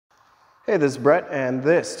Hey, this is Brett, and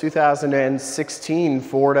this 2016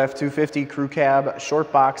 Ford F250 Crew Cab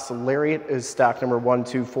Shortbox Lariat is stock number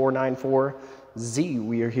 12494Z.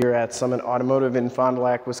 We are here at Summit Automotive in Fond du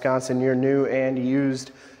Lac, Wisconsin, your new and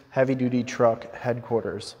used heavy-duty truck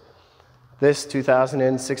headquarters. This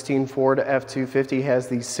 2016 Ford F250 has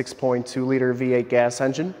the 6.2-liter V8 gas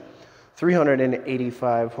engine,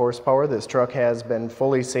 385 horsepower. This truck has been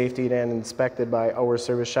fully safetied and inspected by our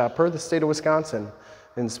service shop per the state of Wisconsin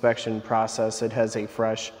inspection process. It has a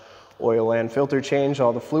fresh oil and filter change.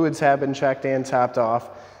 All the fluids have been checked and topped off,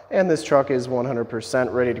 and this truck is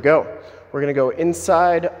 100% ready to go. We're going to go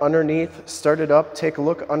inside, underneath, start it up, take a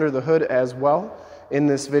look under the hood as well in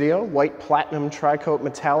this video. White platinum Tricoat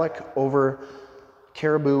metallic over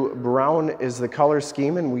Caribou brown is the color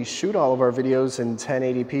scheme, and we shoot all of our videos in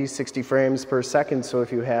 1080p 60 frames per second, so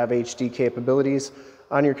if you have HD capabilities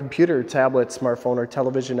on your computer, tablet, smartphone, or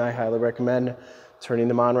television, I highly recommend turning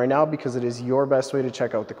them on right now, because it is your best way to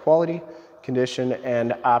check out the quality, condition,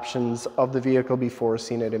 and options of the vehicle before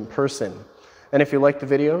seeing it in person. And if you like the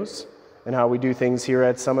videos and how we do things here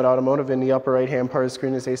at Summit Automotive, in the upper right hand part of the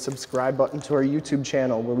screen is a subscribe button to our YouTube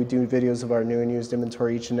channel where we do videos of our new and used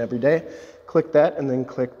inventory each and every day. Click that and then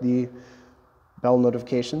click the bell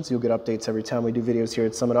notifications. You'll get updates every time we do videos here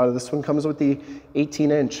at Summit Auto. This one comes with the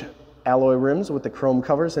 18-inch alloy rims with the chrome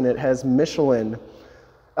covers, and it has Michelin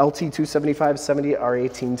L.T.275/70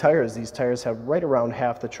 R18 tires. These tires have right around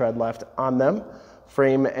half the tread left on them.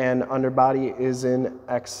 Frame and underbody is in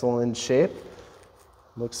excellent shape.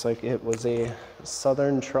 Looks like it was a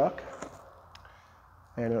Southern truck.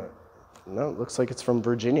 And no, it looks like it's from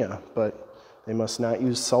Virginia, but they must not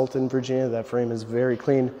use salt in Virginia. That frame is very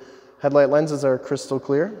clean. Headlight lenses are crystal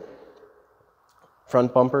clear.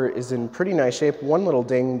 Front bumper is in pretty nice shape. One little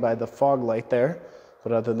ding by the fog light there.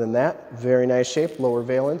 But other than that, very nice shape. Lower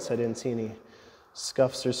valence, I didn't see any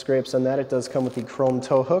scuffs or scrapes on that. It does come with the chrome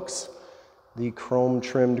tow hooks, the chrome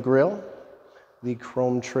trimmed grille, the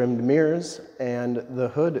chrome trimmed mirrors, and the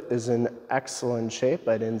hood is in excellent shape.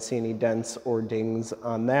 I didn't see any dents or dings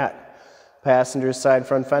on that. Passenger side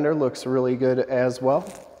front fender looks really good as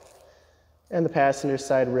well. And the passenger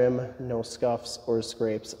side rim, no scuffs or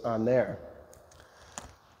scrapes on there.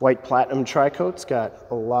 White platinum Tricoat's got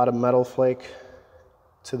a lot of metal flake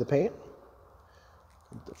to the paint.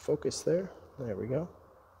 The focus there. There we go.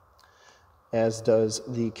 As does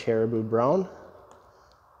the Caribou brown.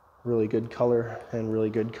 Really good color and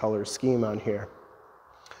really good color scheme on here.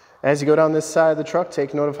 As you go down this side of the truck,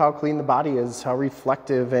 take note of how clean the body is, how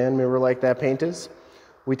reflective and mirror-like that paint is.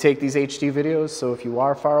 We take these HD videos, so if you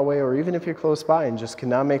are far away or even if you're close by and just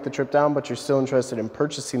cannot make the trip down, but you're still interested in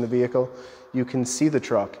purchasing the vehicle, you can see the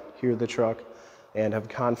truck, hear the truck, and have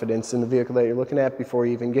confidence in the vehicle that you're looking at before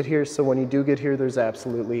you even get here. So when you do get here, there's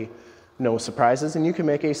absolutely no surprises, and you can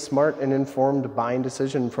make a smart and informed buying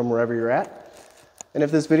decision from wherever you're at. And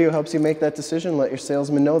if this video helps you make that decision, let your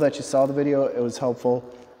salesman know that you saw the video, it was helpful,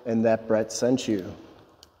 and that Brett sent you.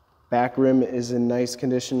 Back rim is in nice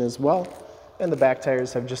condition as well, and the back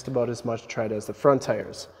tires have just about as much tread as the front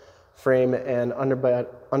tires. Frame and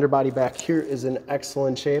underbody back here is in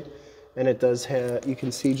excellent shape. And it does have, you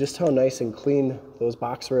can see just how nice and clean those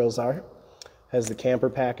box rails are. Has the camper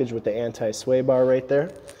package with the anti-sway bar right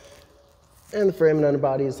there. And the frame and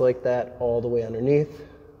underbody is like that all the way underneath.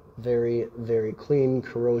 Very, very clean,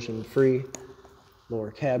 corrosion free.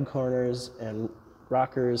 Lower cab corners and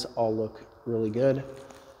rockers all look really good.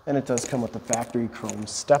 And it does come with the factory chrome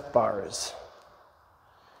step bars.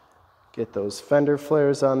 Get those fender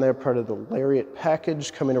flares on there, part of the Lariat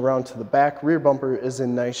package. Coming around to the back, rear bumper is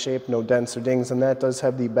in nice shape, no dents or dings, and that does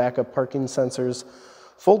have the backup parking sensors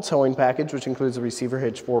full towing package, which includes a receiver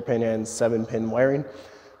hitch, 4-pin and 7-pin wiring.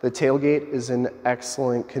 The tailgate is in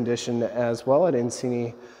excellent condition as well. I didn't see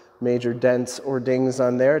any major dents or dings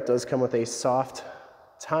on there. It does come with a soft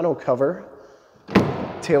tonneau cover,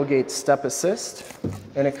 tailgate step assist,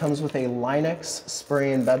 and it comes with a Line-X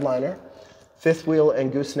spray and bed liner, fifth wheel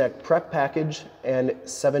and gooseneck prep package, and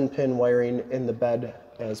 7-pin wiring in the bed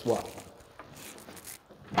as well.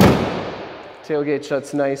 Tailgate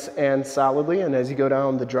shuts nice and solidly, and as you go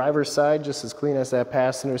down the driver's side, just as clean as that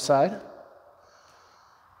passenger side.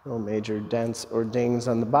 No major dents or dings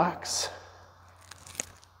on the box.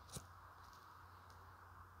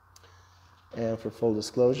 And for full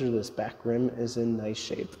disclosure, this back rim is in nice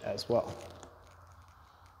shape as well.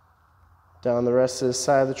 Down the rest of this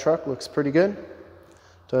side of the truck looks pretty good.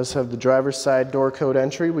 Does have the driver's side door code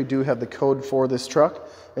entry. We do have the code for this truck.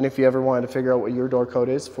 And if you ever wanted to figure out what your door code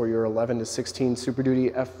is for your 11 to 16 Super Duty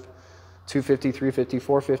F250, 350,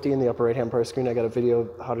 450 in the upper right hand part of the screen, I got a video of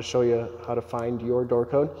how to show you how to find your door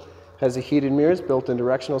code. Has the heated mirrors, built-in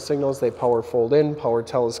directional signals. They power fold in, power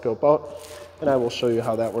telescope out, and I will show you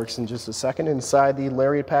how that works in just a second. Inside, the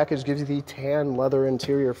Lariat package gives you the tan leather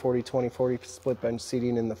interior, 40-20-40 split bench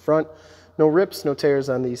seating in the front. No rips, no tears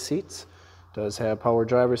on these seats. Does have power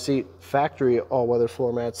driver seat, factory all-weather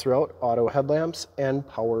floor mats throughout, auto headlamps, and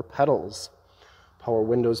power pedals. Power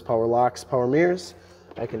windows, power locks, power mirrors.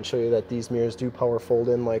 I can show you that these mirrors do power fold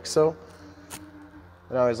in like so.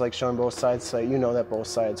 And I always like showing both sides so you know that both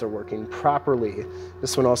sides are working properly.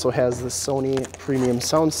 This one also has the Sony premium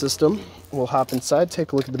sound system. We'll hop inside,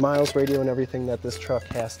 take a look at the miles, radio, and everything that this truck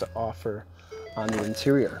has to offer on the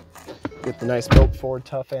interior. Get the nice built Ford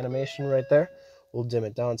Tough animation right there. We'll dim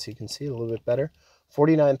it down so you can see it a little bit better.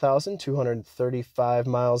 49,235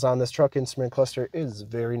 miles on this truck. Instrument cluster is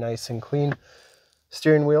very nice and clean.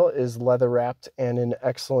 Steering wheel is leather wrapped and in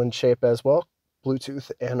excellent shape as well.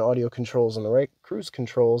 Bluetooth and audio controls on the right, cruise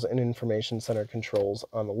controls and information center controls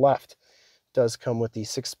on the left. Does come with the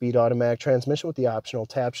 6-speed automatic transmission with the optional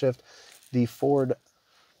tap shift, the Ford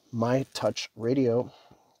MyTouch radio,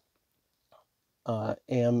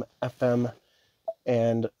 AM, FM,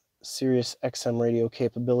 and Sirius XM radio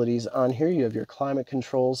capabilities on here. You have your climate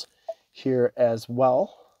controls here as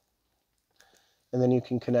well. And then you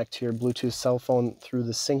can connect to your Bluetooth cell phone through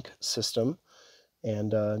the sync system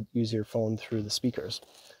and use your phone through the speakers.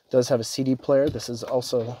 It does have a CD player. This is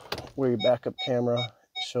also where your backup camera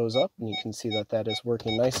shows up, and you can see that that is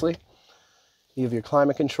working nicely. You have your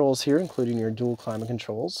climate controls here, including your dual climate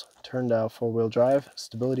controls, turn dial 4-wheel drive,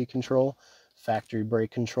 stability control, factory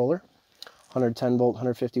brake controller, 110 volt,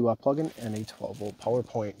 150 watt plug-in, and a 12 volt power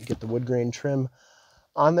point. You get the wood grain trim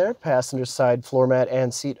on there. Passenger side floor mat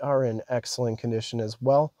and seat are in excellent condition as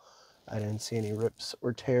well. I didn't see any rips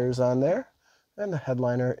or tears on there. And the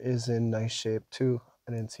headliner is in nice shape too.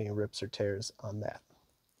 I didn't see any rips or tears on that.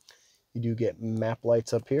 You do get map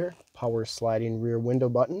lights up here, power sliding rear window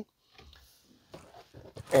button.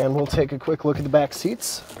 And we'll take a quick look at the back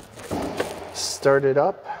seats. Start it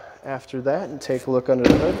up after that and take a look under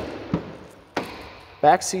the hood.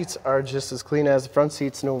 Back seats are just as clean as the front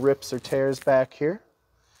seats, no rips or tears back here.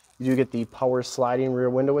 You do get the power sliding rear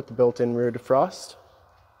window with the built-in rear defrost.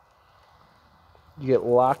 You get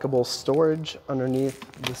lockable storage underneath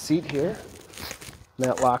the seat here. And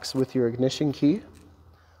that locks with your ignition key.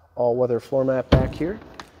 All-weather floor mat back here.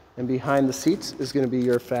 And behind the seats is going to be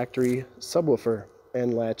your factory subwoofer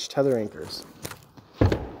and latch tether anchors.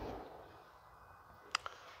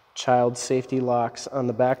 Child safety locks on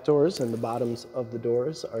the back doors, and the bottoms of the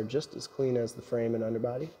doors are just as clean as the frame and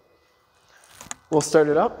underbody. We'll start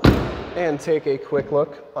it up and take a quick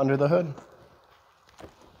look under the hood.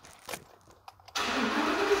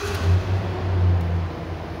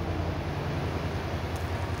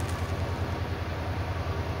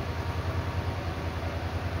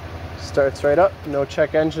 Starts right up, no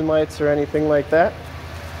check engine lights or anything like that.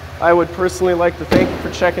 I would personally like to thank you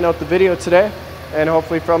for checking out the video today, and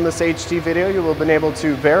hopefully from this HD video you will have been able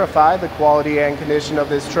to verify the quality and condition of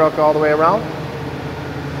this truck all the way around.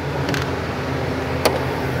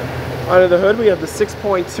 Under the hood we have the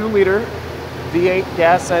 6.2 liter V8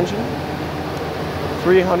 gas engine,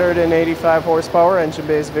 385 horsepower, engine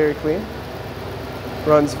bay is very clean,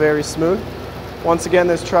 runs very smooth. Once again,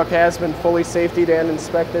 this truck has been fully safetied and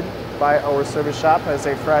inspected by our service shop, has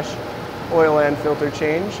a fresh oil and filter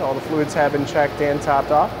change. All the fluids have been checked and topped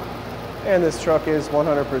off, and this truck is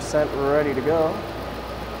 100% ready to go.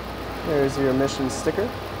 There's your emissions sticker.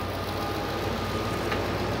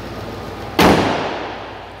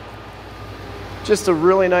 Just a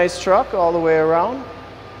really nice truck all the way around.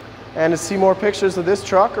 And to see more pictures of this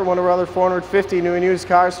truck or one of our other 450 new and used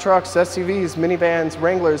cars, trucks, SUVs, minivans,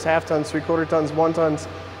 Wranglers, half tons, 3/4 tons, 1 tons,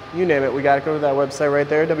 you name it, we got to go to that website right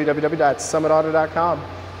there, www.summitauto.com.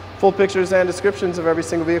 Full pictures and descriptions of every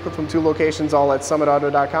single vehicle from 2 locations, all at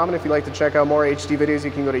summitauto.com. And if you'd like to check out more HD videos,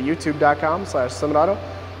 you can go to youtube.com/summitauto.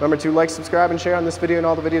 Remember to like, subscribe, and share on this video and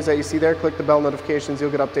all the videos that you see there. Click the bell notifications. You'll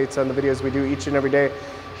get updates on the videos we do each and every day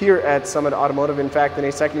here at Summit Automotive. In fact, in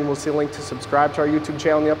a second, you will see a link to subscribe to our YouTube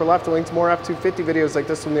channel in the upper left, a link to more F250 videos like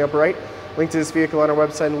this one in the upper right, link to this vehicle on our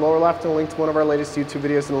website in the lower left, and a link to one of our latest YouTube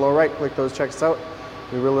videos in the lower right. Click those, check us out.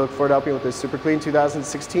 We really look forward to helping you with this super clean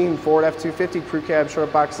 2016 Ford F250 Crew Cab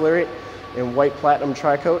Shortbox Lariat in white platinum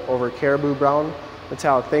Tricoat over Caribou brown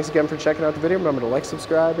metallic. Thanks again for checking out the video. Remember to like,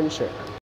 subscribe, and share.